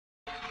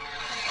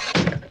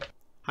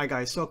Hi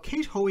guys, so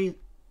Kate Hoey,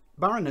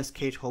 Baroness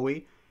Kate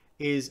Hoey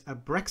is a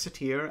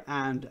Brexiteer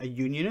and a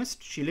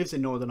unionist. She lives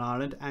in Northern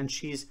Ireland and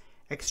she's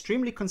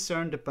extremely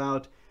concerned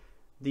about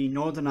the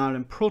Northern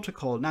Ireland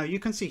Protocol. Now you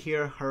can see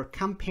here her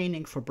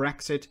campaigning for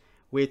Brexit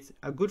with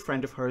a good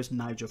friend of hers,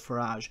 Nigel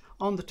Farage,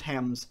 on the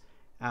Thames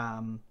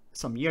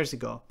some years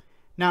ago.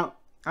 Now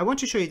I want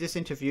to show you this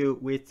interview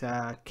with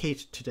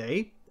Kate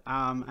today,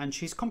 and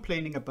she's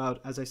complaining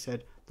about, as I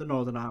said, the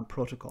Northern Ireland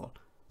Protocol.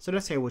 So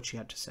let's hear what she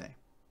had to say.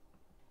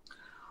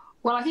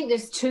 Well, I think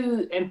there's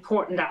two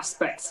important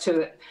aspects to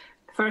it.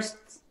 First,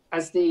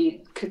 as the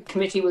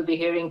committee will be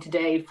hearing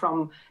today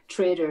from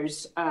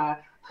traders and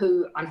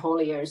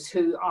hauliers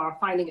who are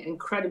finding it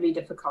incredibly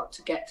difficult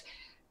to get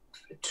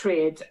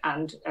trade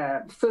and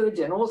food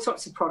and all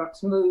sorts of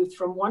products moved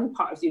from one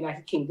part of the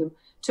United Kingdom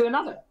to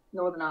another.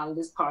 Northern Ireland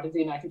is part of the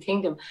United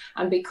Kingdom.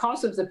 And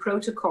because of the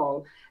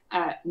protocol,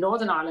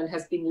 Northern Ireland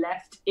has been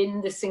left in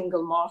the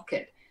single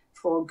market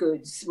for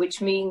goods,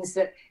 which means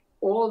that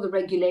all the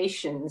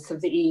regulations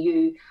of the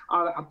EU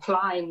are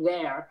applying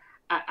there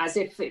as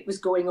if it was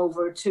going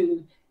over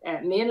to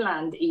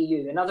mainland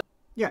EU.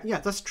 Yeah,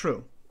 that's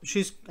true.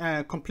 She's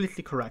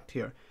completely correct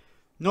here.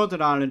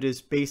 Northern Ireland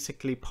is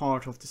basically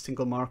part of the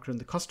single market and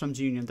the customs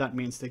union. That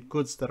means that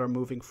goods that are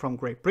moving from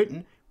Great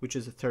Britain, which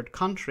is a third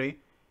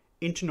country,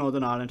 into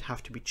Northern Ireland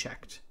have to be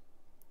checked.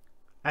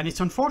 And it's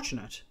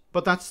unfortunate,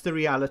 but that's the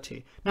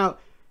reality. Now,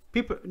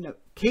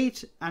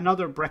 Kate and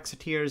other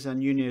Brexiteers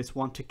and unionists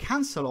want to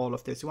cancel all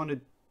of this. They want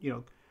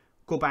to,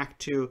 go back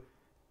to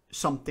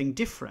something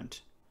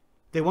different.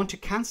 They want to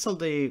cancel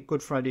the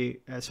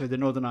the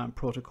Northern Ireland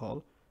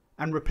Protocol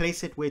and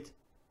replace it with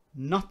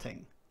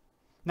nothing.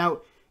 Now,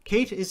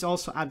 Kate is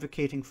also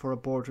advocating for a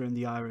border on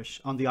the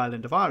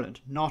island of Ireland,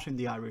 not in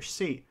the Irish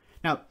Sea.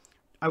 Now,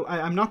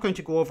 I'm not going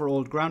to go over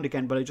old ground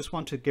again, but I just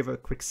want to give a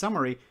quick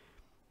summary.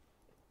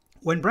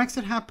 When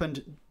Brexit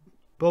happened,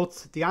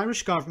 both the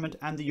Irish government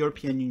and the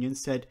European Union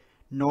said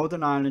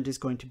Northern Ireland is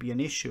going to be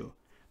an issue.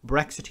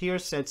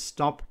 Brexiteers said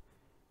stop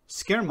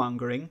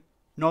scaremongering,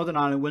 Northern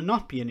Ireland will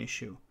not be an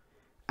issue.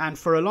 And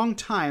for a long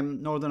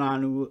time, Northern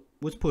Ireland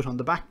was put on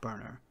the back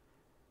burner.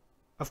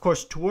 Of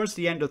course, towards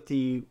the end of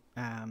the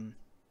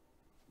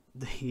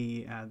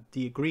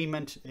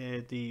agreement,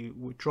 the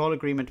withdrawal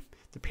agreement,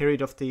 the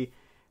period of the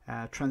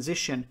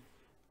transition,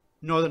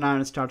 Northern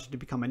Ireland started to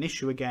become an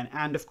issue again.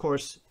 And of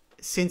course,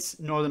 since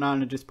Northern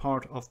Ireland is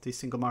part of the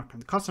single market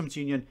and the customs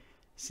union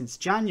since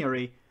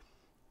January,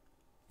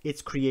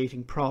 it's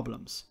creating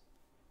problems.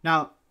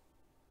 Now,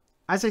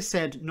 as I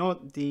said,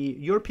 the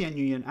European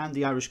Union and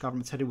the Irish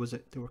government said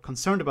they were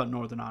concerned about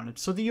Northern Ireland.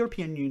 So the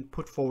European Union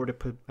put forward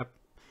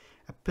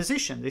a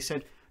position. They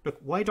said, look,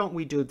 why don't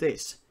we do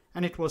this?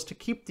 And it was to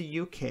keep the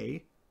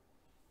UK,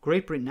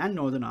 Great Britain and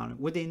Northern Ireland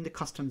within the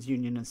customs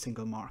union and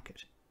single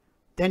market.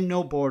 Then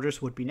no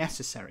borders would be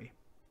necessary.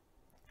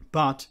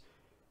 But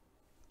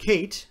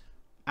Kate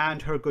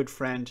and her good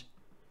friend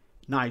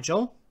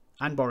Nigel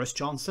and Boris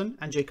Johnson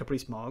and Jacob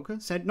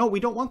Rees-Mogg said, no, we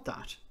don't want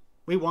that.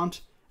 We want,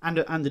 and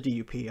the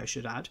DUP, I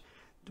should add,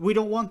 we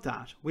don't want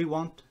that. We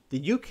want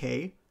the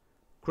UK,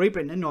 Great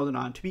Britain and Northern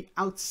Ireland to be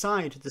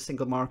outside the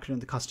single market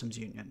and the customs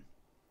union.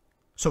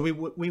 So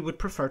we would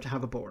prefer to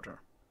have a border.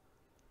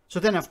 So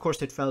then, of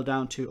course, it fell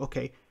down to,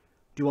 okay,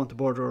 do you want the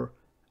border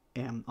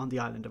on the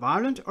island of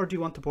Ireland, or do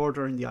you want the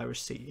border in the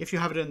Irish Sea? If you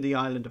have it in the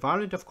island of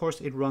Ireland, of course,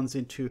 it runs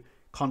into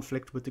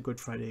conflict with the Good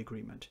Friday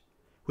Agreement,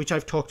 which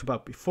I've talked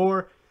about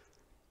before.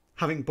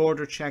 Having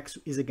border checks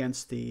is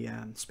against the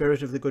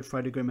spirit of the Good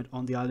Friday Agreement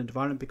on the island of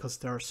Ireland because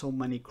there are so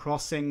many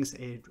crossings.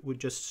 It would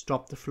just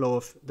stop the flow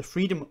of the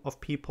freedom of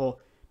people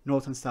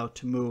north and south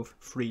to move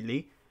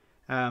freely.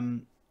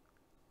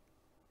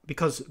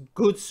 Because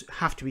goods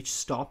have to be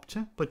stopped,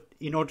 but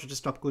in order to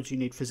stop goods you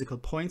need physical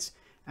points,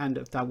 and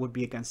that would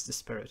be against the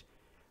spirit.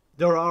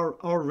 There are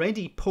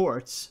already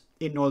ports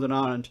in Northern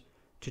Ireland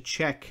to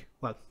check,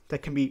 well,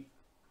 that can be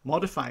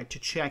modified to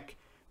check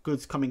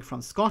goods coming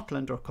from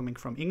Scotland or coming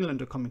from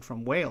England or coming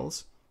from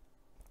Wales.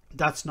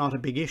 That's not a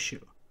big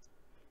issue.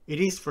 It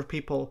is for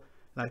people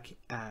like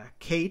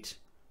Kate,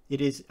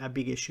 it is a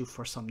big issue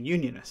for some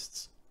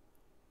unionists.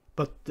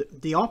 But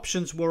the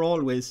options were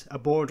always a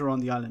border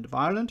on the island of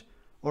Ireland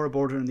or a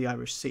border in the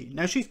Irish Sea.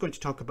 Now she's going to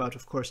talk about,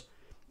 of course,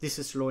 this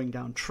is slowing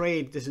down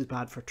trade, this is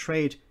bad for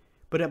trade,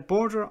 but a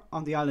border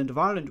on the island of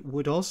Ireland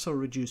would also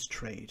reduce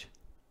trade.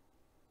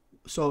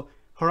 So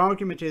her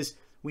argument is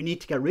we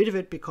need to get rid of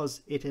it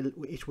because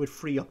it would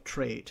free up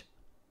trade.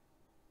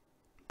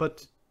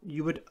 But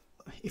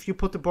if you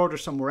put the border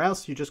somewhere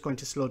else, you're just going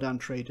to slow down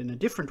trade in a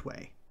different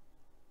way.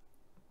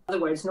 In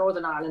other words,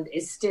 Northern Ireland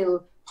is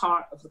still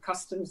part of the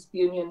customs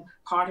union,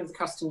 part of the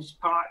customs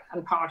part,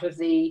 and part of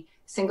the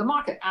single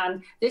market.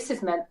 And this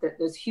has meant that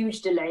there's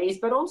huge delays,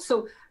 but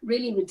also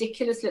really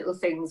ridiculous little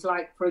things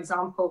like, for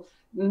example,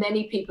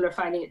 many people are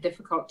finding it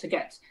difficult to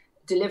get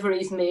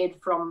deliveries made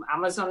from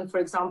Amazon, for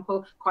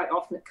example. Quite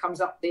often it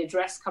comes up, the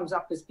address comes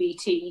up as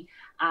BT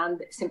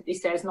and it simply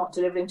says not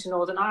delivering to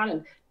Northern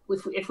Ireland.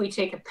 If we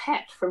take a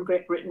pet from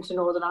Great Britain to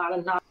Northern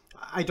Ireland now.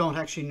 I don't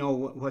actually know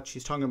what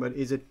she's talking about.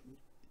 Is it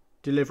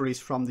deliveries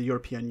from the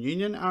European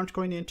Union aren't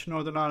going into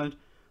Northern Ireland,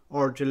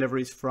 or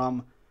deliveries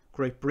from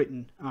Great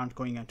Britain aren't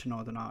going into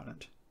Northern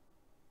Ireland.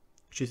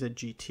 She said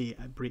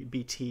GT,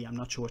 BT, I'm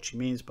not sure what she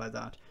means by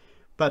that.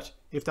 But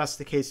if that's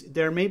the case,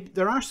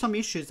 there are some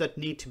issues that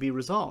need to be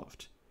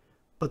resolved.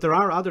 But there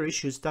are other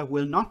issues that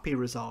will not be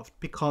resolved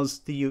because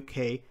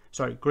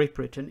Great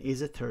Britain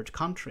is a third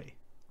country.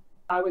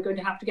 We're going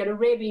to have to get a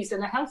rabies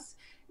and a health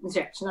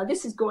injection. Now,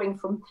 this is going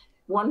from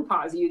one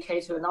part of the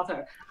UK to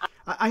another.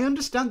 I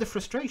understand the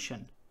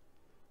frustration,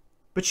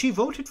 but she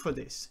voted for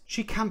this.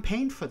 She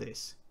campaigned for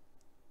this.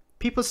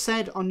 People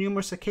said on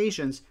numerous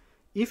occasions,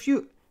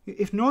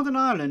 if Northern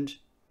Ireland,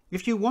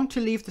 if you want to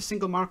leave the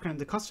single market and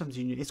the customs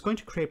union, it's going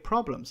to create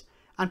problems.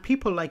 And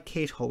people like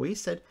Kate Hoey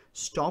said,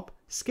 stop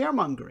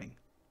scaremongering.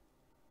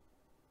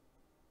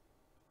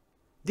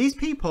 These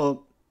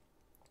people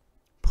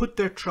put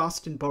their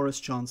trust in Boris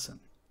Johnson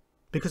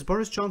because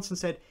Boris Johnson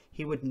said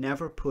he would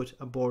never put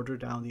a border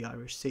down the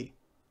Irish Sea.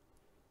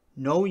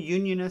 No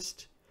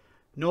unionist,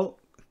 no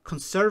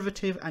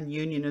conservative and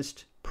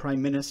unionist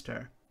prime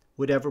minister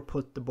would ever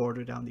put the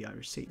border down the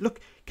Irish Sea. Look,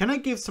 can I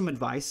give some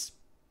advice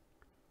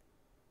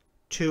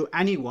to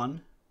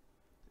anyone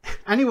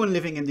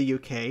living in the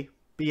UK,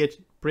 be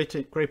it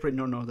Great Britain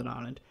or Northern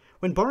Ireland?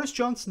 When Boris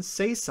Johnson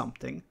says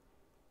something,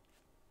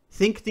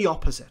 think the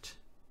opposite.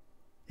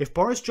 If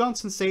Boris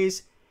Johnson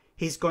says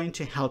he's going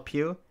to help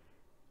you,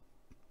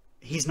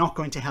 he's not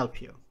going to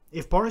help you.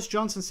 If Boris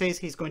Johnson says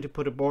he's going to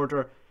put a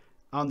border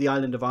on the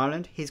island of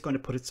Ireland, he's going to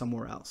put it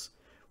somewhere else.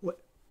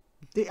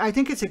 I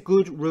think it's a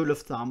good rule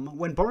of thumb.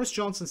 When Boris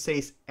Johnson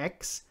says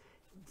X,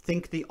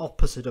 think the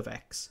opposite of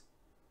X.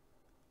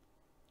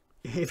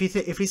 If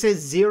he says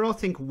 0,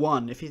 think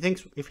 1. If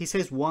he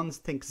says 1,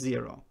 think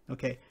 0.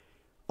 Okay,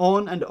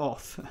 on and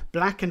off,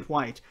 black and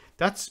white.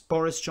 That's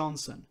Boris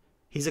Johnson.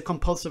 He's a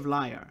compulsive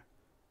liar.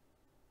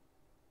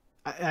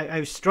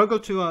 I struggle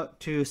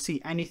to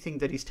see anything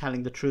that he's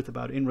telling the truth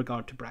about in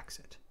regard to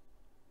Brexit.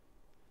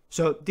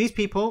 So these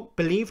people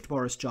believed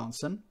Boris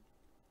Johnson,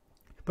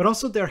 but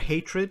also their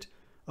hatred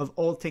of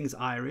all things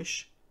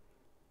Irish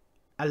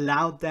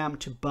allowed them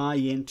to buy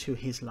into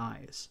his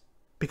lies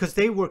because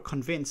they were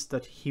convinced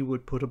that he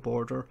would put a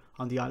border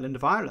on the island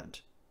of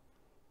Ireland.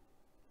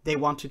 They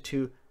wanted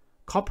to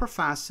copper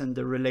fasten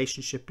the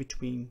relationship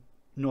between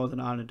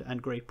Northern Ireland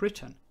and Great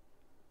Britain.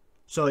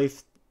 So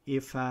if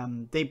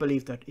they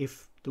believed that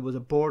if there was a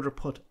border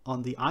put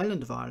on the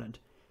island of Ireland,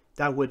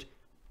 that would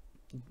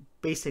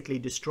basically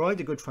destroy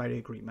the Good Friday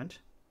Agreement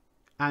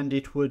and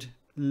it would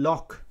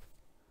lock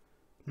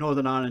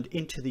Northern Ireland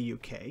into the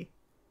UK.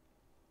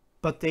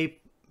 But they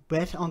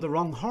bet on the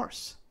wrong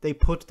horse. They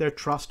put their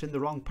trust in the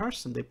wrong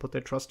person. They put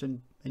their trust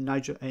in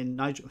Nigel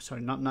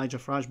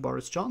Farage,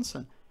 Boris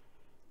Johnson.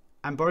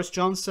 And Boris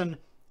Johnson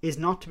is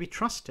not to be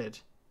trusted.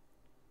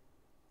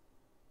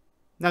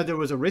 Now, there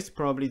was a risk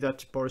probably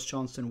that Boris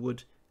Johnson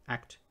would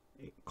act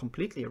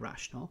completely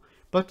irrational,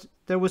 but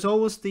there was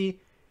always the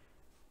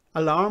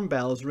alarm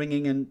bells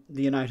ringing in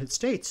the United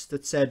States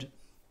that said,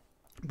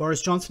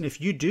 Boris Johnson, if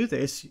you do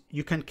this,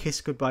 you can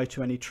kiss goodbye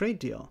to any trade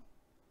deal.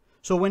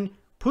 So when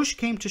push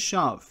came to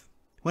shove,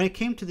 when it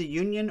came to the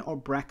Union or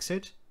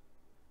Brexit,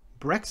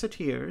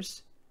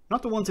 Brexiteers,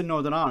 not the ones in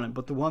Northern Ireland,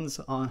 but the ones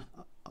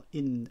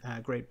in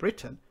Great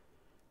Britain,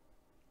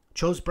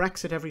 chose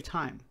Brexit every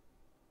time.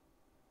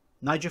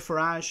 Nigel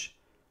Farage,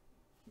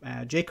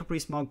 Jacob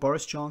Rees-Mogg,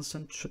 Boris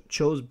Johnson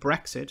chose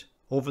Brexit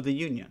over the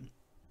Union.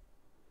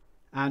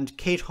 And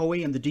Kate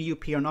Hoey and the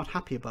DUP are not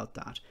happy about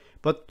that.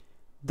 But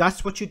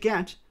that's what you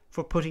get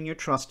for putting your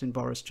trust in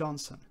Boris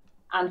Johnson.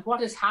 And what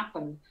has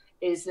happened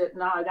is that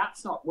now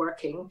that's not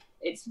working.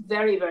 It's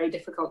very, very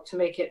difficult to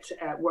make it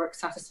work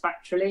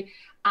satisfactorily.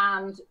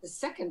 And the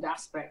second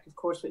aspect, of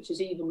course, which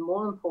is even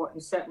more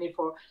important, certainly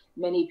for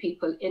many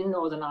people in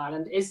Northern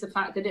Ireland, is the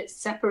fact that it's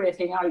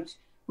separating out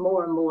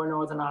more and more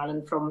Northern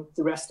Ireland from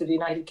the rest of the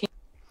United Kingdom.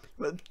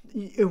 Well,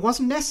 it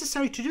wasn't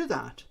necessary to do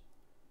that.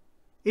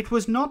 It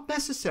was not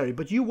necessary,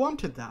 but you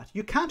wanted that.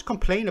 You can't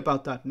complain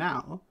about that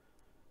now.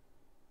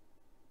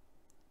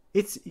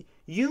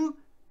 You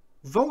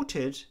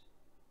voted,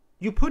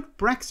 you put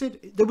Brexit,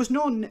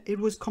 it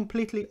was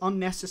completely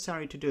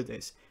unnecessary to do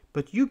this.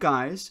 But you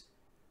guys,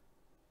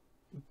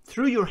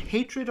 through your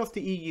hatred of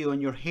the EU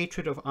and your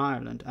hatred of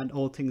Ireland and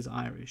all things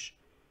Irish,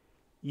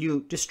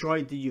 you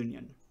destroyed the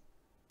Union.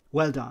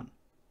 Well done.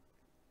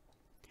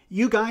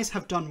 You guys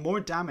have done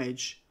more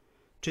damage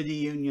to the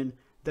Union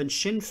than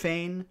Sinn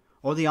Féin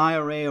or the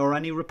IRA or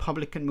any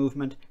Republican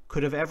movement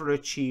could have ever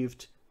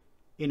achieved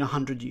in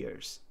 100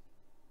 years.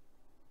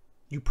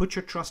 You put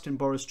your trust in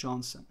Boris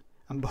Johnson.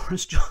 And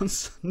Boris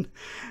Johnson,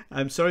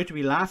 I'm sorry to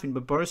be laughing,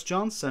 but Boris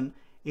Johnson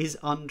is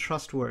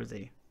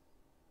untrustworthy.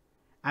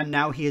 And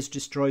now he has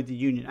destroyed the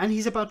Union. And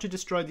he's about to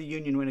destroy the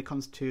Union when it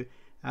comes to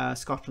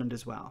Scotland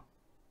as well,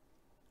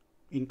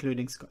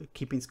 including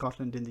keeping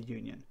Scotland in the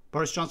Union.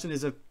 Boris Johnson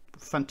is a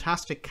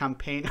fantastic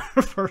campaigner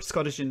for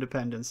Scottish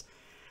independence.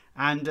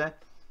 And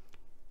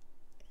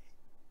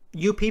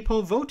you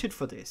people voted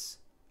for this.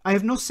 I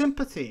have no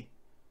sympathy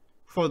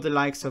for the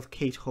likes of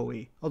Kate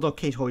Hoey, although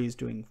Kate Hoey is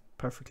doing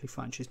perfectly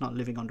fine. She's not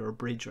living under a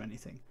bridge or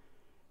anything.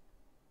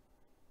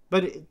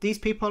 But these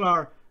people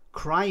are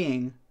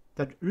crying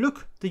that,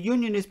 look, the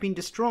union is being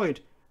destroyed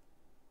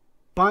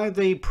by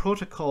the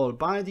protocol,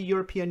 by the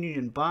European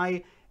Union,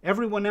 by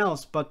everyone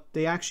else, but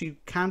they actually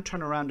can't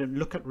turn around and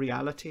look at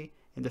reality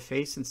in the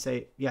face and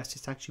say, yes,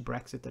 it's actually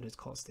Brexit that has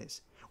caused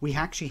this. We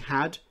actually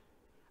had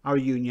our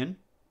union.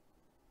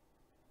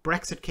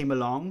 Brexit came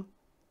along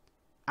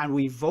and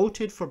we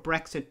voted for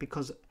Brexit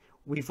because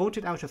we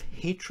voted out of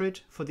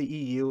hatred for the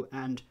EU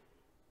and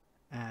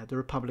the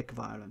Republic of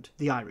Ireland,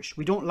 the Irish.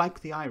 We don't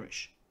like the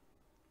Irish.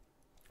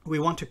 We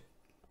want to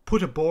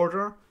put a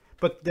border,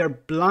 but their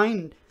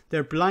blind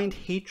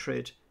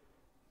hatred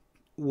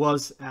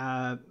was,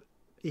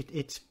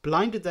 it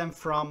blinded them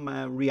from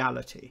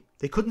reality.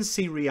 They couldn't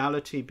see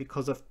reality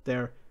because of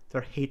their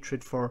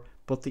hatred for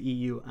both the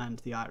EU and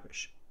the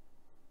Irish.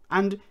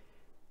 And,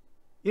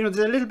 you know,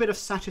 there's a little bit of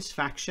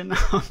satisfaction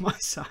on my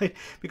side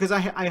because I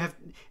have,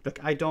 look,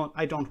 I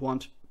don't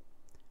want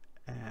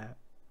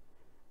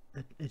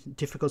a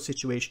difficult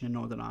situation in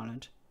Northern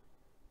Ireland,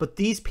 but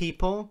these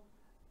people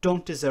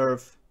don't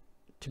deserve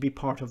to be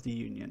part of the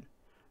union.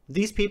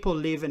 These people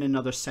live in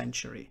another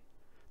century.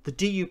 The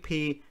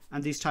DUP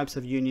and these types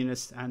of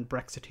unionists and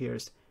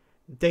Brexiteers,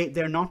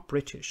 they're not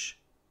British.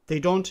 They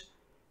don't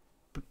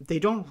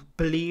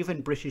believe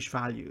in British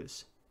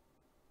values.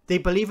 They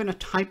believe in a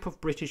type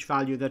of British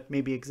value that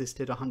maybe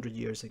existed 100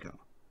 years ago.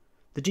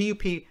 The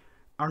DUP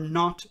are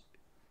not,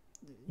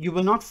 you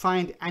will not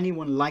find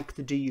anyone like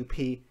the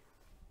DUP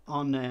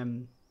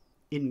on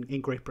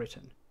in Great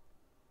Britain,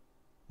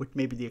 with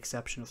maybe the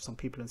exception of some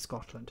people in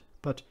Scotland,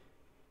 but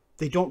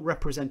they don't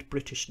represent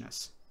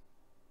Britishness.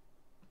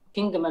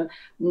 Kingdom, and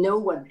no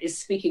one is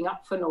speaking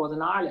up for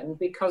Northern Ireland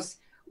because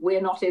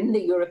we're not in the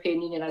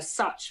European Union as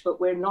such, but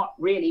we're not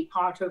really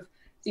part of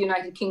the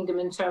United Kingdom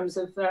in terms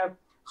of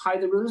how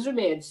the rules are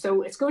made.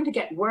 So it's going to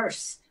get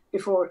worse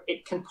before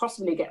it can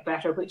possibly get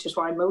better, which is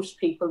why most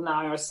people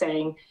now are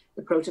saying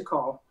the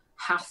protocol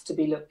has to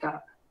be looked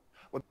at.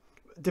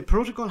 The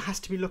protocol has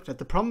to be looked at.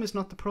 The problem is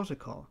not the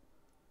protocol.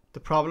 The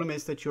problem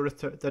is that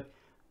that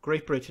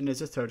Great Britain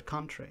is a third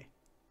country.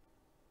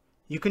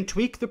 You can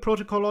tweak the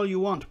protocol all you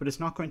want, but it's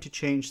not going to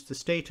change the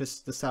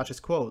status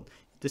quo.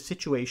 The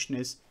situation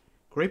is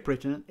Great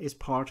Britain is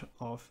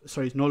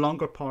is no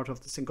longer part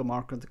of the single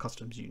market and the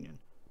customs union.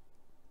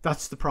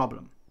 That's the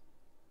problem.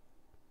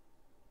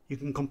 You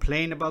can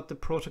complain about the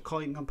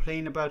protocol, you can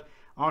complain about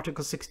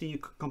Article 16, you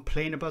can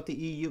complain about the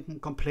EU, you can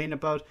complain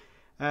about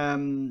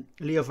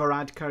Leo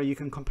Varadkar, you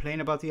can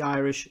complain about the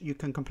Irish, you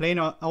can complain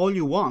all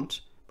you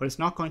want, but it's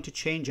not going to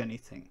change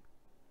anything.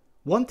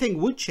 One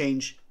thing would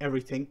change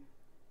everything,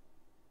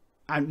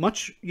 and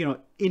much, you know,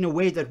 in a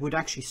way that would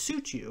actually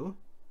suit you: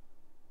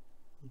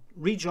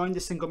 rejoin the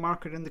single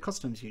market and the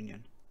customs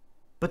union.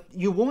 But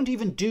you won't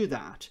even do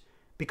that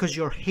because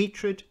your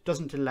hatred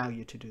doesn't allow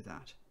you to do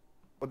that.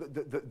 Well,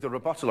 the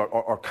rebuttal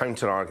or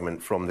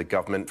counter-argument from the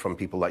government, from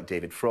people like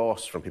David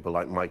Frost, from people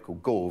like Michael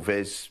Gove,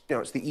 is, you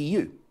know, it's the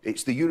EU,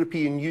 it's the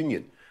European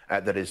Union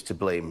that is to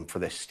blame for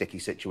this sticky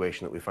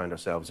situation that we find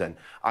ourselves in.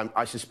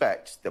 I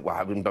suspect that, well,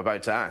 I wouldn't be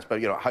about to ask,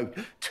 but, you know,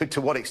 to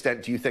what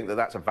extent do you think that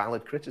that's a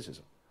valid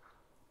criticism?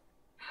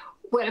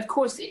 Well, of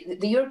course,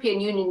 the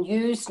European Union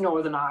used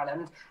Northern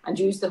Ireland and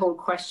used the whole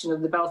question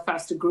of the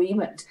Belfast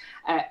Agreement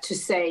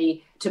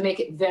to make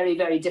it very,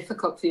 very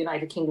difficult for the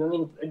United Kingdom. I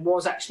mean, it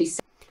was actually...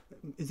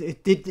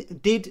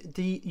 Did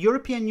the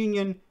European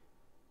Union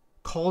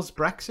cause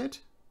Brexit?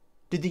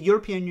 Did the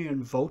European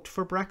Union vote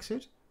for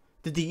Brexit?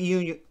 Did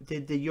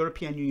the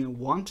European Union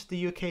want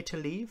the UK to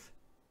leave?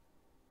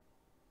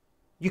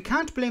 You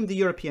can't blame the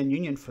European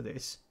Union for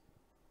this.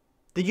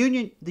 The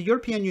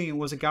European Union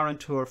was a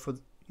guarantor for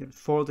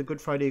the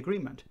Good Friday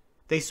Agreement.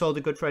 They saw the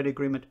Good Friday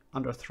Agreement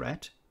under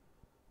threat.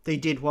 They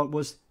did what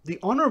was the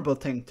honourable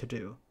thing to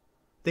do.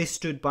 They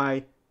stood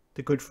by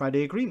the Good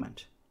Friday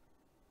Agreement.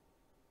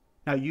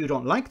 Now, you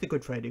don't like the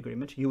Good Friday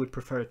Agreement. You would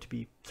prefer it to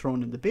be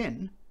thrown in the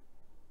bin.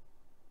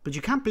 But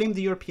you can't blame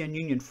the European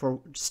Union for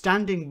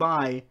standing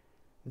by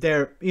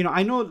their... You know,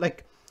 I know,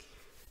 like,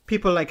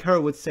 people like her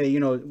would say,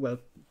 you know, well,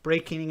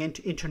 breaking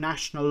into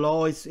international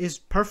law is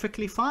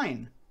perfectly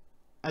fine,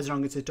 as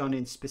long as it's done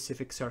in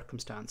specific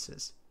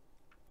circumstances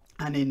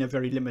and in a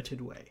very limited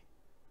way.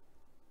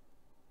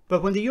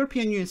 But when the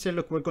European Union said,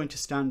 look, we're going to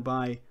stand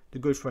by the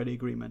Good Friday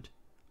Agreement,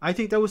 I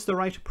think that was the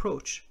right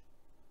approach.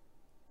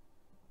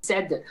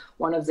 Said that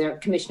one of their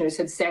commissioners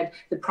had said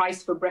the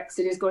price for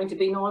Brexit is going to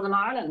be Northern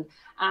Ireland,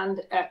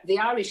 and the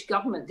Irish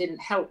government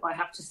didn't help, I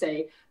have to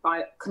say,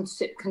 by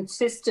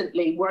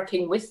consistently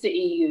working with the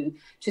EU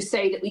to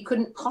say that we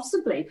couldn't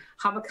possibly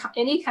have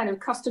any kind of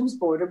customs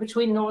border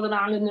between Northern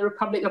Ireland and the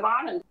Republic of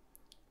Ireland.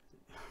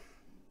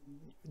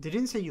 They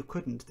didn't say you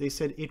couldn't. They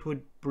said it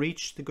would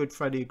breach the Good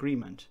Friday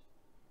Agreement.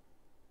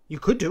 You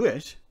could do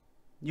it.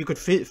 You could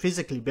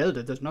physically build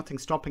it. There's nothing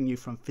stopping you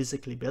from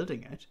physically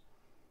building it.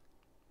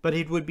 But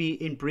it would be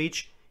in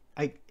breach.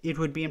 It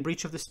would be in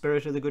breach of the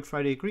spirit of the Good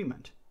Friday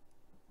Agreement.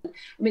 I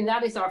mean,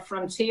 that is our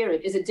frontier.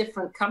 It is a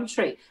different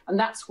country. And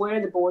that's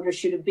where the border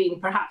should have been,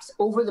 perhaps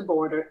over the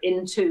border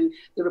into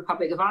the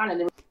Republic of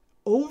Ireland.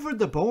 Over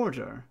the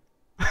border?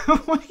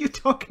 What are you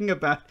talking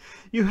about?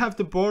 You have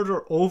the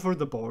border over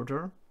the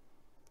border.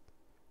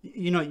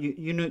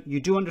 You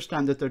do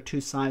understand that there are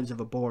two sides of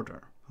a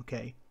border,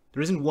 okay?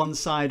 There isn't one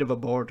side of a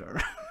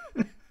border.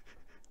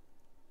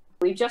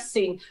 We've just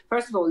seen,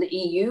 first of all, the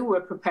EU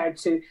were prepared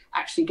to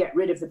actually get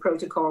rid of the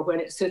protocol when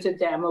it suited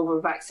them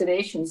over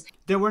vaccinations.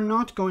 They were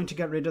not going to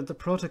get rid of the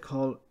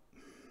protocol.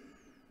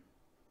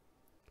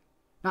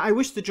 Now, I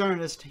wish the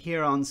journalist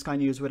here on Sky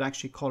News would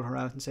actually call her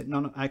out and say,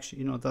 no,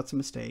 actually, that's a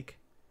mistake.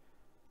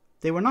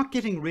 They were not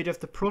getting rid of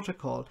the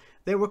protocol.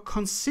 They were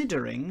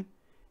considering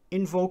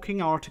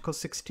invoking Article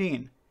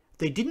 16.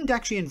 They didn't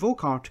actually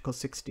invoke Article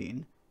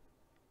 16.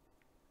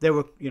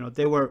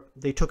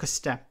 They took a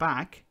step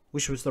back,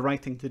 which was the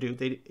right thing to do.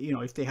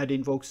 If they had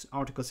invoked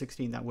Article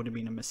 16, that would have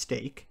been a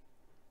mistake.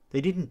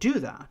 They didn't do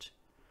that.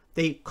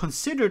 They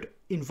considered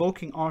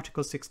invoking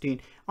Article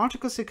 16.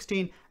 Article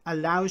 16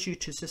 allows you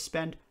to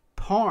suspend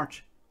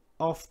part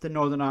of the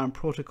Northern Ireland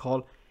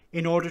Protocol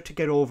in order to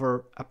get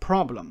over a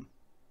problem.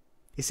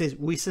 It says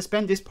we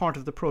suspend this part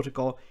of the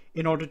protocol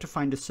in order to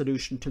find a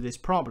solution to this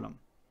problem.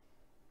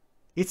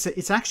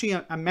 It's actually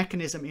a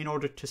mechanism in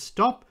order to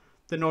stop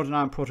the Northern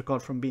Ireland Protocol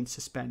from being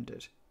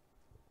suspended.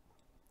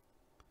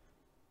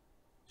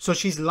 So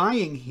she's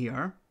lying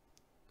here,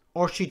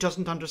 or she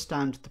doesn't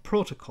understand the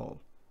protocol.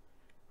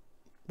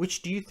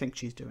 Which do you think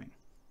she's doing?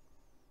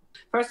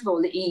 First of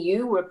all, the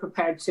EU were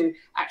prepared to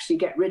actually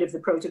get rid of the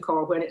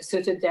protocol when it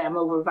suited them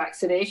over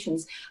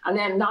vaccinations. And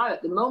then now,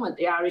 at the moment,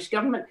 the Irish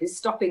government is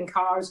stopping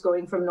cars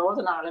going from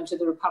Northern Ireland to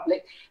the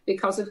Republic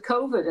because of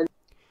COVID. And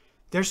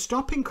they're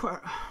stopping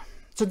cars.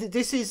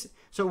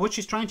 So what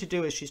she's trying to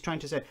do is she's trying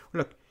to say,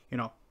 look,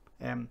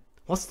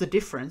 what's the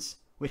difference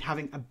with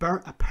having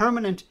a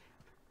permanent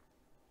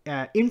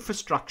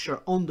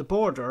infrastructure on the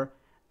border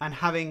and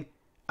having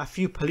a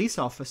few police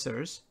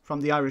officers from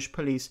the Irish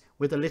police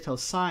with a little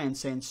sign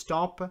saying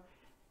stop,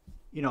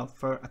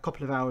 for a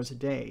couple of hours a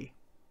day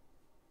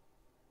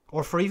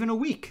or for even a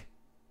week.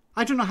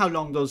 I don't know how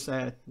long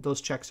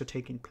those checks are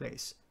taking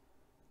place,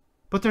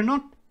 but they're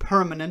not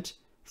permanent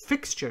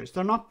fixtures.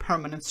 They're not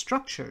permanent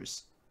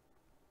structures.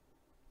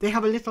 They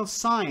have a little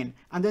sign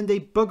and then they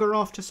bugger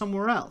off to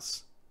somewhere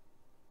else.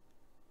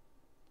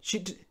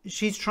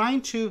 She's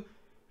trying to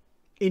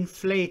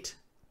inflate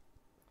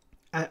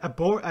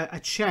a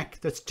check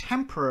that's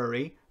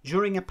temporary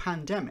during a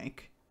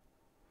pandemic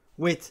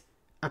with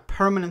a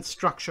permanent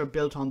structure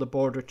built on the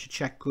border to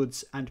check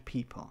goods and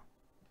people.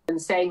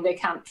 And saying they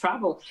can't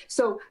travel.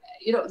 So,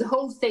 the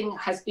whole thing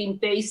has been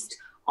based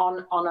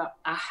on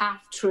a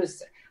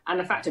half-truth and,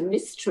 in fact, a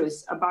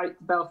mistruth about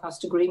the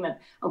Belfast Agreement.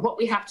 And what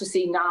we have to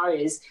see now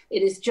is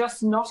it is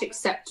just not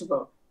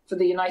acceptable for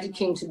the United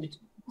Kingdom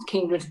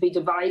to be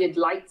divided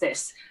like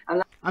this.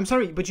 And I'm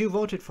sorry, but you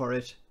voted for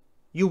it.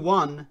 You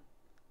won.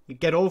 You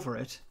get over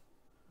it.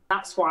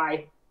 That's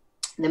why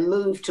the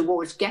move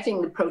towards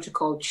getting the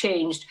protocol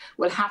changed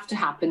will have to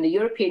happen. The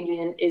European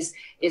Union is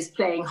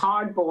playing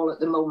hardball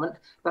at the moment,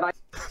 but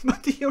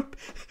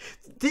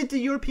did the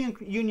European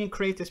Union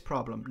create this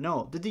problem?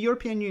 No. Did the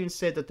European Union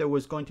say that there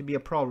was going to be a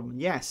problem?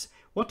 Yes.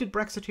 What did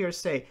Brexiteers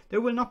say?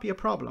 There will not be a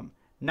problem.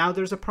 Now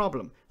there's a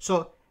problem.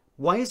 So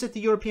why is it the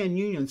European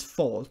Union's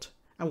fault?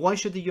 And why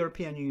should the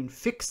European Union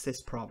fix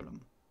this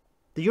problem?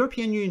 The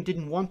European Union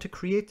didn't want to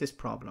create this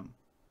problem.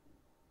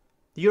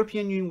 The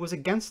European Union was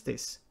against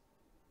this.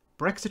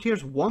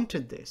 Brexiteers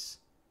wanted this.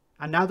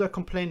 And now they're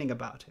complaining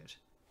about it.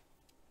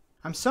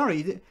 I'm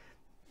sorry.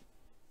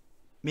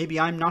 Maybe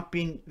I'm not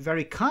being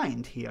very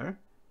kind here.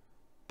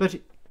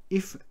 But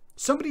if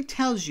somebody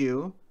tells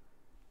you,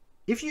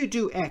 if you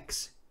do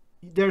X,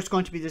 there's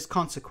going to be this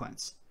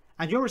consequence.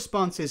 And your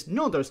response is,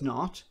 no, there's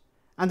not.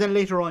 And then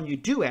later on you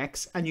do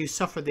X and you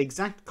suffer the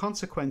exact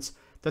consequence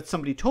that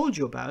somebody told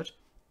you about.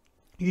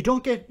 You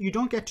don't get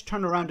to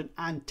turn around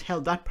and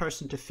tell that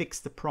person to fix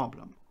the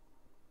problem.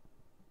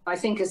 I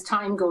think as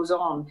time goes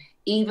on,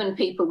 even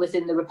people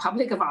within the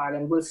Republic of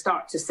Ireland will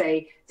start to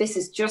say, this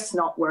is just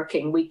not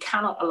working. We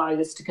cannot allow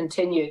this to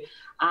continue.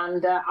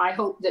 And I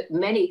hope that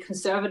many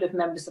Conservative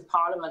members of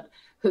Parliament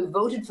who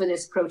voted for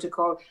this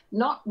protocol,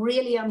 not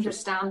really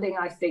understanding,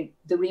 I think,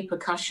 the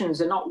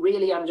repercussions and not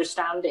really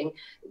understanding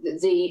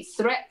the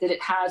threat that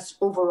it has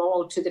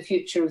overall to the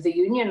future of the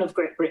union of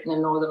Great Britain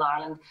and Northern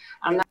Ireland.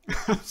 And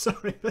I'm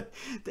sorry, but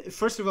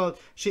first of all,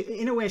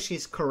 in a way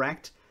she's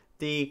correct.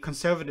 The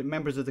Conservative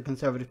members of the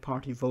Conservative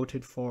Party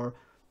voted for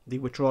the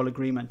withdrawal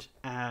agreement,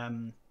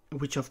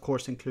 which of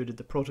course included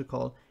the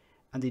protocol,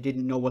 and they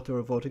didn't know what they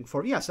were voting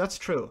for. Yes, that's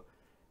true.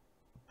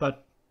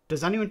 But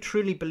does anyone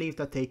truly believe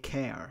that they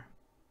care?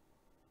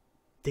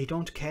 They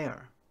don't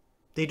care.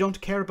 They don't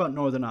care about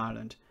Northern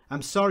Ireland.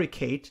 I'm sorry,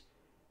 Kate.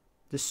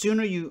 The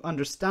sooner you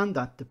understand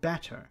that, the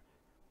better.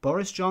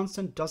 Boris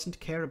Johnson doesn't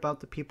care about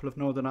the people of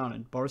Northern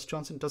Ireland. Boris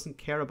Johnson doesn't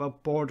care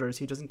about borders.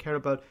 He doesn't care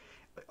about...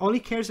 All he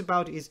cares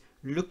about is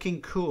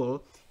looking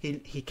cool.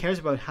 He cares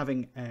about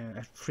having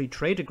a free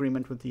trade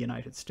agreement with the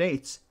United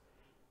States.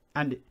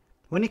 And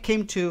when it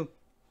came to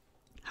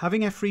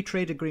having a free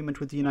trade agreement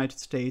with the United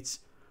States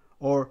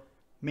or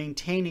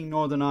maintaining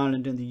Northern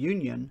Ireland in the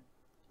Union,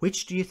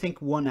 which do you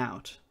think won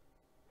out?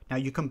 Now,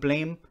 you can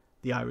blame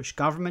the Irish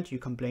government, you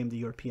can blame the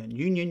European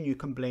Union, you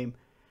can blame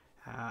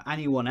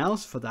anyone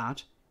else for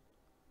that.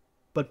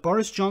 But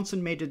Boris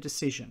Johnson made a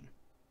decision.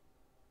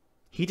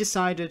 He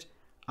decided,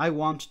 I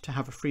want to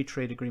have a free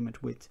trade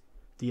agreement with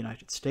the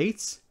United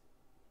States,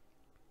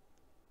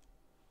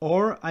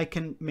 or I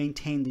can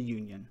maintain the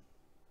Union.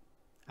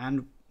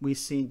 And we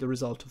see the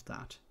result of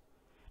that.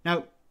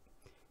 Now,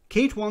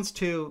 Kate wants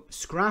to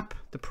scrap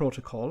the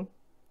protocol,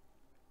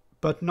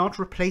 but not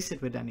replace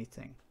it with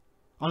anything,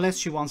 unless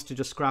she wants to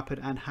just scrap it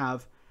and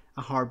have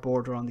a hard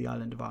border on the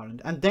island of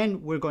Ireland. And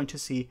then we're going to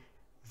see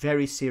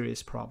very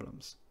serious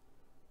problems.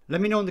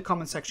 Let me know in the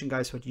comment section,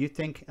 guys, what you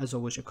think. As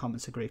always, your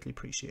comments are greatly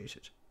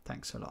appreciated.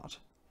 Thanks a lot.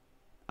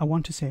 I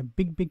want to say a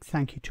big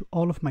thank you to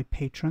all of my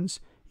patrons.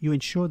 You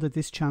ensure that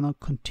this channel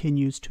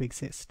continues to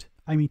exist.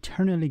 I'm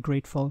eternally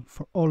grateful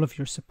for all of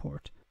your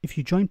support. If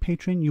you join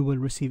Patreon, you will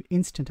receive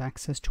instant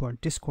access to our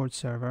Discord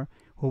server,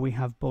 where we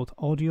have both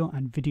audio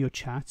and video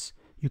chats.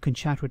 You can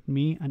chat with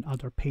me and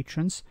other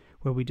patrons,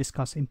 where we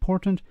discuss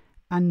important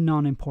and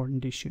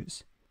non-important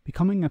issues.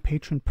 Becoming a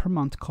patron per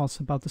month costs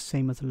about the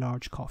same as a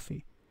large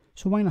coffee,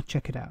 so why not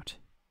check it out?